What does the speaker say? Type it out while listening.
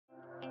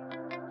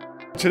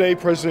Today,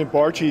 President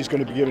Barchi is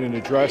going to be giving an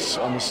address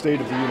on the state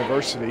of the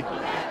university.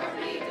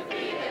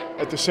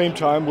 At the same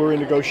time, we're in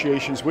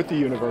negotiations with the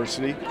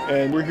university,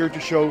 and we're here to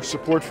show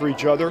support for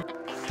each other.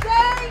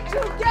 Staying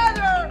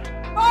together,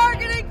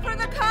 bargaining for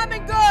the common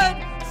good,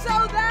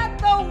 so that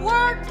the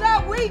work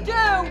that we do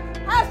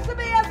has to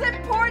be as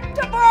important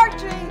to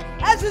Barchi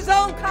as his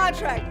own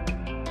contract.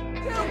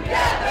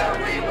 Together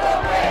we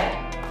will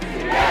win!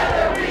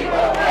 Together we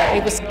will win!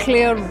 It was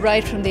clear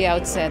right from the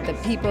outset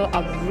that people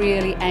are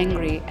really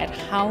angry at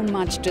how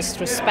much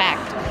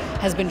disrespect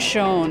has been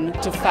shown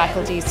to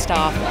faculty,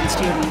 staff, and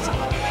students.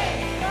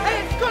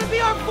 And it's going to be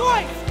our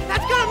voice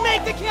that's going to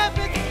make the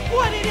campus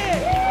what it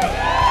is!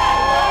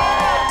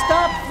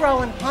 Stop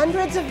throwing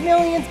hundreds of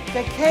millions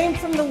that came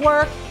from the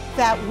work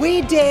that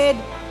we did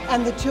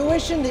and the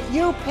tuition that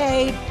you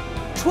paid.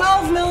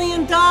 $12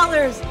 million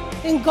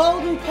in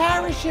golden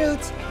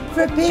parachutes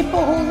for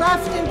people who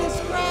left in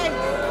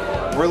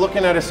disgrace. We're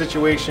looking at a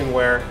situation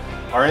where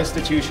our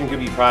institution could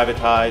be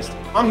privatized.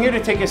 I'm here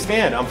to take a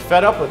stand. I'm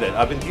fed up with it.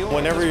 I've been dealing.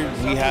 Whenever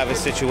we have a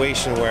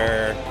situation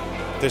where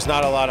there's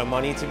not a lot of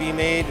money to be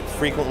made,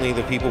 frequently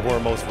the people who are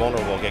most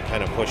vulnerable get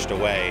kind of pushed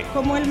away.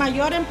 Como el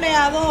mayor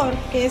empleador,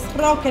 que es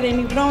Rutgers en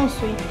New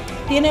Brunswick,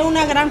 tiene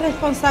una gran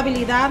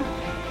responsabilidad.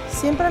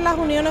 Siempre las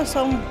uniones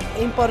son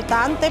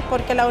importantes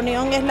porque la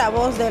unión es la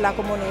voz de la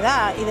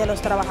comunidad y de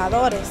los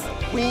trabajadores.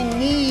 We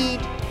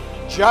need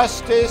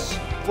justice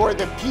for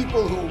the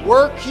people who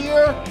work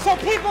here. So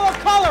people of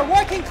color,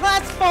 working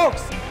class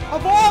folks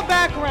of all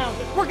backgrounds,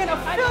 we're going to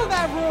fill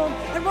that room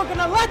and we're going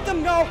to let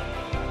them know.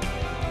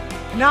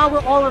 Now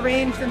we're all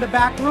arranged in the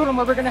back room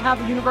where we're going to have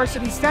the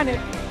University Senate,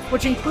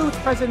 which includes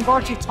President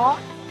Barchi talk.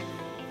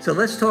 So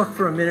let's talk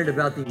for a minute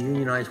about the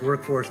unionized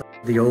workforce.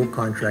 The old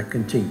contract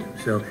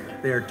continues, so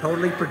they are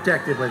totally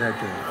protected by that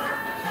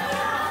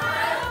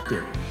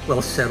deal.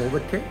 Well, settle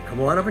the case.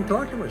 Come on up and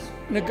talk to us.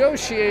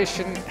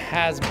 Negotiation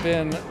has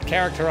been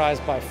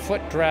characterized by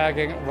foot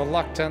dragging,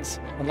 reluctance,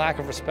 and lack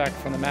of respect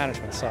from the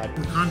management side.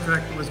 The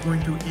contract was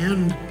going to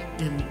end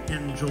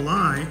in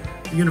July.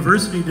 The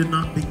university did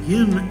not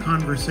begin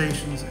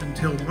conversations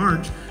until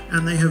March,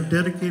 and they have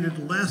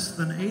dedicated less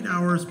than 8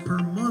 hours per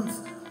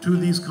month to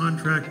these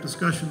contract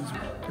discussions.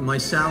 And my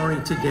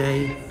salary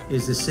today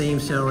is the same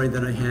salary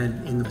that I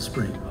had in the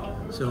spring.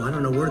 So I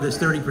don't know where this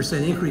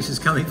 30% increase is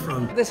coming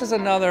from. This is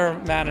another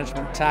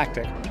management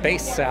tactic.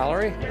 Base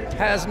salary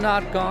has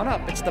not gone up.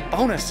 It's the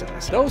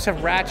bonuses. Those have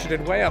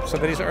ratcheted way up so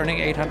that he's earning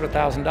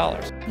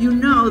 $800,000. You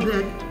know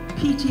that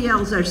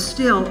PTLs are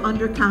still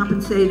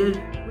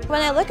undercompensated.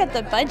 When I look at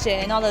the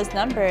budget and all those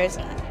numbers,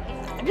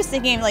 I'm just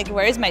thinking, like,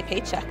 where's my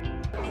paycheck?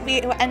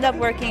 We end up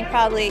working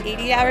probably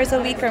 80 hours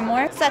a week or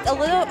more, so that's a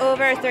little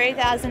over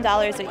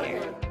 $30,000 a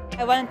year.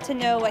 I wanted to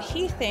know what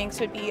he thinks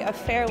would be a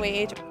fair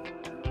wage.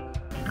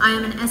 I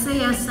am an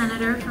SAS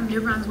senator from New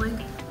Brunswick.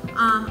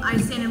 I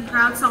stand in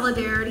proud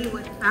solidarity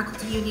with the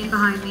faculty union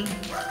behind me.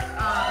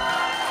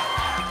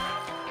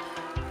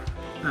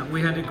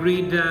 We had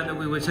agreed that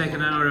we would take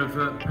an hour of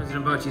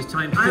President Barchi's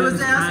time. I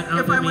was asked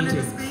if I wanted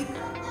to speak.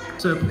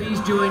 So please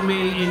join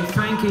me in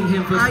thanking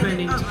him for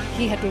spending time.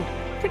 He had to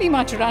pretty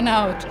much run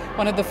out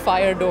one of the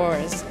fire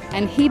doors,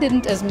 and he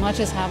didn't as much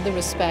as have the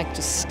respect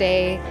to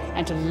stay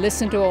and to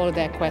listen to all of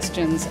their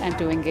questions and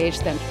to engage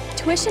them.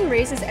 Tuition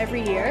raises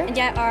every year, and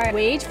yet our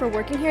wage for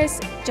working here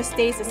just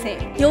stays the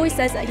same. He always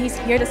says that he's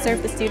here to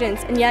serve the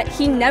students, and yet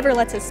he never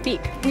lets us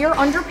speak. We are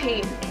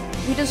underpaid.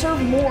 We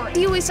deserve more.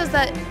 He always says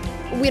that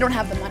we don't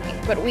have the money,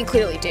 but we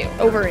clearly do.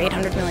 Over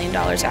 $800 million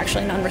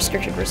actually in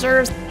unrestricted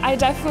reserves. I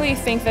definitely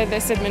think that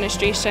this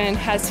administration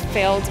has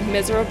failed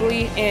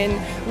miserably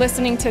in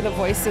listening to the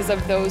voices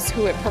of those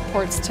who it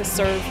purports to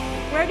serve.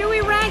 Where do we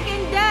rank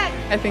in debt?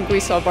 I think we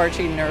saw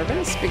Barchi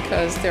nervous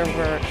because there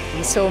were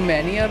so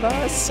many of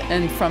us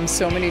and from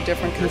so many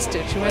different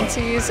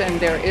constituencies, and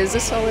there is a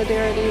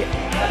solidarity.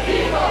 The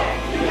people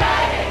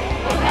united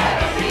will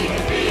never be